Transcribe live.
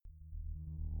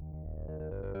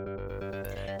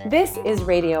This is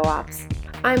Radio Ops.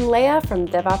 I'm Leah from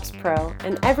DevOps Pro,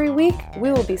 and every week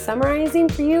we will be summarizing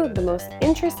for you the most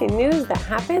interesting news that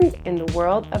happened in the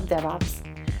world of DevOps.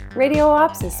 Radio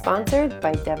Ops is sponsored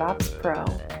by DevOps Pro.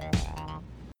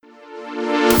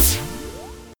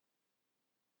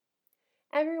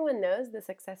 Everyone knows the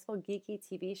successful geeky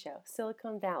TV show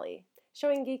Silicon Valley,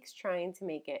 showing geeks trying to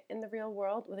make it in the real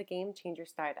world with a game-changer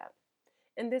startup.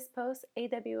 In this post,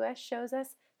 AWS shows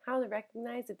us how to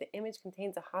recognize if the image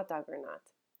contains a hot dog or not.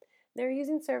 They're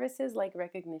using services like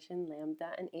Recognition,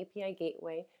 Lambda, and API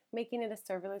Gateway, making it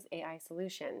a serverless AI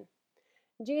solution.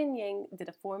 Jian Yang did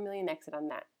a $4 million exit on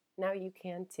that. Now you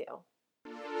can too.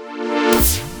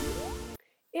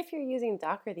 If you're using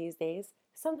Docker these days,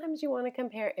 sometimes you want to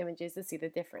compare images to see the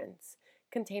difference.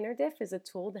 Container Diff is a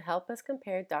tool to help us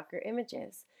compare Docker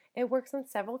images. It works on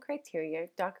several criteria: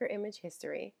 Docker image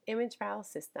history, image file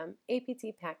system,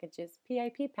 APT packages,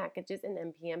 PIP packages, and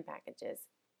NPM packages.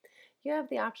 You have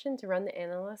the option to run the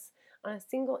analysis on a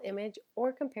single image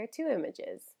or compare two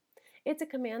images. It's a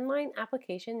command line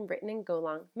application written in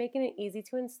Golang, making it easy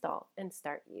to install and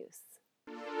start use.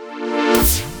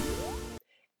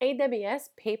 AWS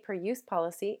pay-per-use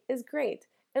policy is great.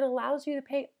 It allows you to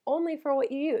pay only for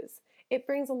what you use. It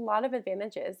brings a lot of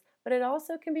advantages, but it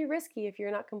also can be risky if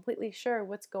you're not completely sure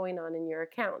what's going on in your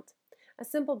account. A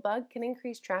simple bug can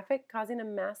increase traffic, causing a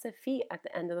massive fee at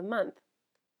the end of the month.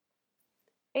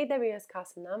 AWS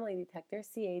Cost Anomaly Detector,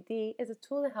 CAD, is a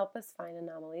tool to help us find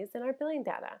anomalies in our billing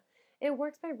data. It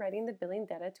works by writing the billing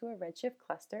data to a Redshift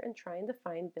cluster and trying to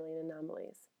find billing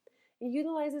anomalies. It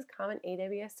utilizes common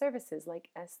AWS services like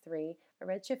S3, a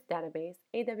Redshift database,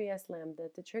 AWS Lambda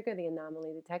to trigger the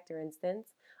anomaly detector instance,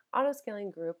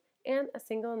 autoscaling group, and a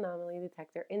single anomaly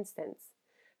detector instance,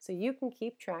 so you can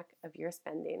keep track of your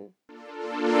spending.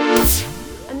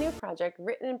 A new project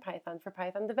written in Python for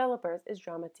Python developers is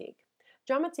Dramatique.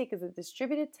 Dramatique is a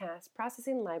distributed task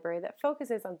processing library that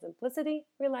focuses on simplicity,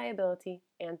 reliability,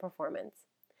 and performance.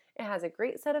 It has a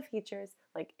great set of features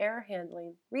like error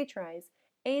handling, retries,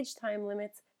 age time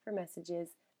limits for messages,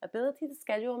 ability to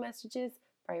schedule messages,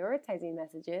 prioritizing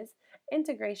messages,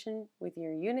 integration with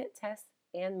your unit tests,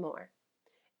 and more.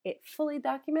 It fully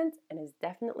documents and is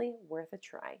definitely worth a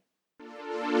try.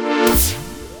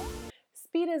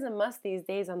 Speed is a must these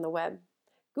days on the web.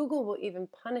 Google will even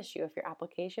punish you if your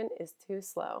application is too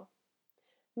slow.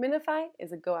 Minify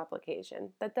is a Go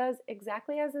application that does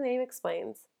exactly as the name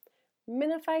explains.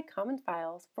 Minify common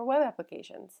files for web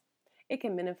applications. It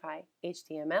can minify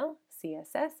HTML,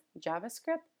 CSS,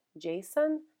 JavaScript,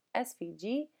 JSON,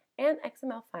 SVG, and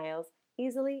XML files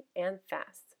easily and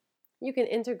fast. You can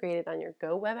integrate it on your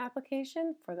Go web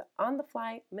application for the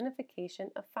on-the-fly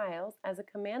minification of files as a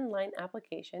command line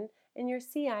application in your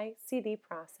CI/CD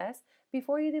process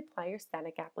before you deploy your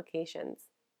static applications.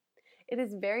 It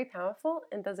is very powerful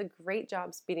and does a great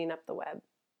job speeding up the web.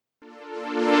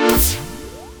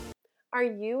 Are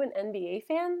you an NBA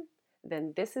fan?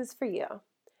 Then this is for you.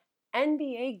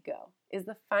 NBA Go is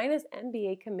the finest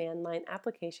NBA command line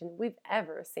application we've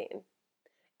ever seen.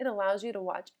 It allows you to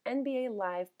watch NBA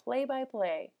live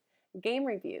play-by-play, game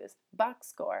reviews, box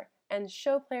score, and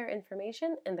show player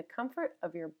information in the comfort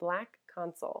of your black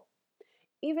console.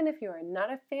 Even if you are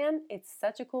not a fan, it's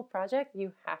such a cool project,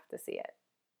 you have to see it.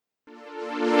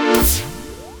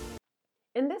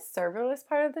 In this serverless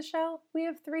part of the show, we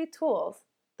have three tools.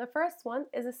 The first one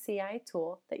is a CI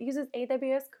tool that uses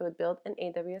AWS Code Build and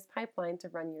AWS Pipeline to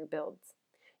run your builds.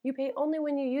 You pay only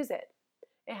when you use it.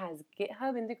 It has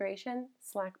GitHub integration,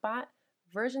 Slackbot,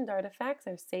 versioned artifacts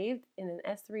are saved in an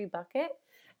S3 bucket,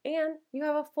 and you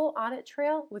have a full audit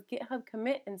trail with GitHub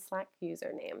commit and Slack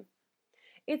username.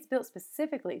 It's built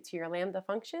specifically to your Lambda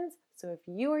functions, so if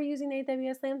you are using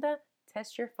AWS Lambda,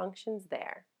 test your functions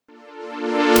there.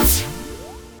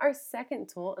 Our second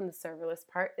tool in the serverless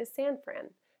part is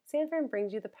Sanfran. Sanfran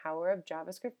brings you the power of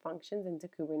JavaScript functions into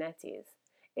Kubernetes.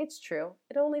 It's true,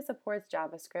 it only supports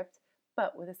JavaScript,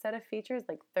 but with a set of features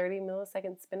like 30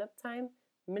 millisecond spin-up time,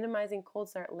 minimizing cold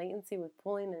start latency with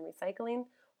pooling and recycling,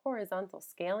 horizontal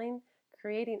scaling,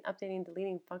 creating, updating,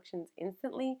 deleting functions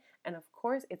instantly, and of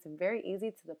course, it's very easy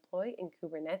to deploy in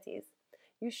Kubernetes.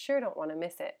 You sure don't want to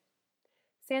miss it.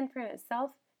 Sanfran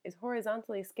itself is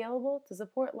horizontally scalable to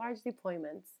support large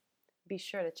deployments. Be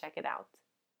sure to check it out.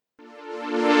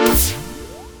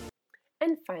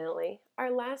 And finally,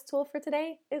 our last tool for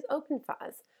today is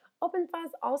OpenFOSS. OpenFOSS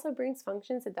also brings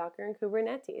functions to Docker and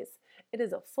Kubernetes. It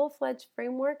is a full-fledged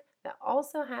framework that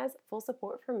also has full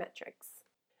support for metrics.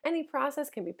 Any process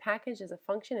can be packaged as a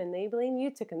function, enabling you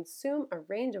to consume a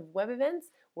range of web events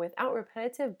without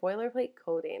repetitive boilerplate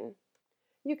coding.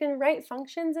 You can write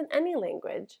functions in any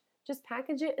language. Just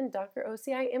package it in Docker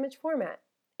OCI image format.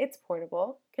 It's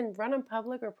portable, can run on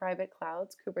public or private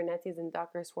clouds, Kubernetes and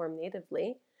Docker Swarm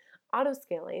natively,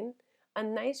 auto-scaling, a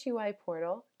nice UI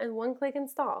portal, and one-click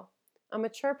install. A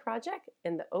mature project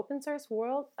in the open source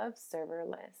world of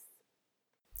serverless.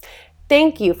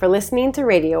 Thank you for listening to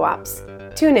Radio Ops.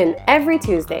 Tune in every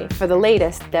Tuesday for the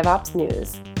latest DevOps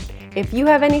news. If you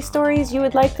have any stories you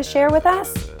would like to share with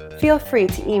us, feel free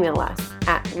to email us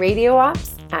at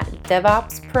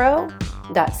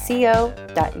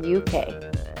radioops@devopspro.co.uk.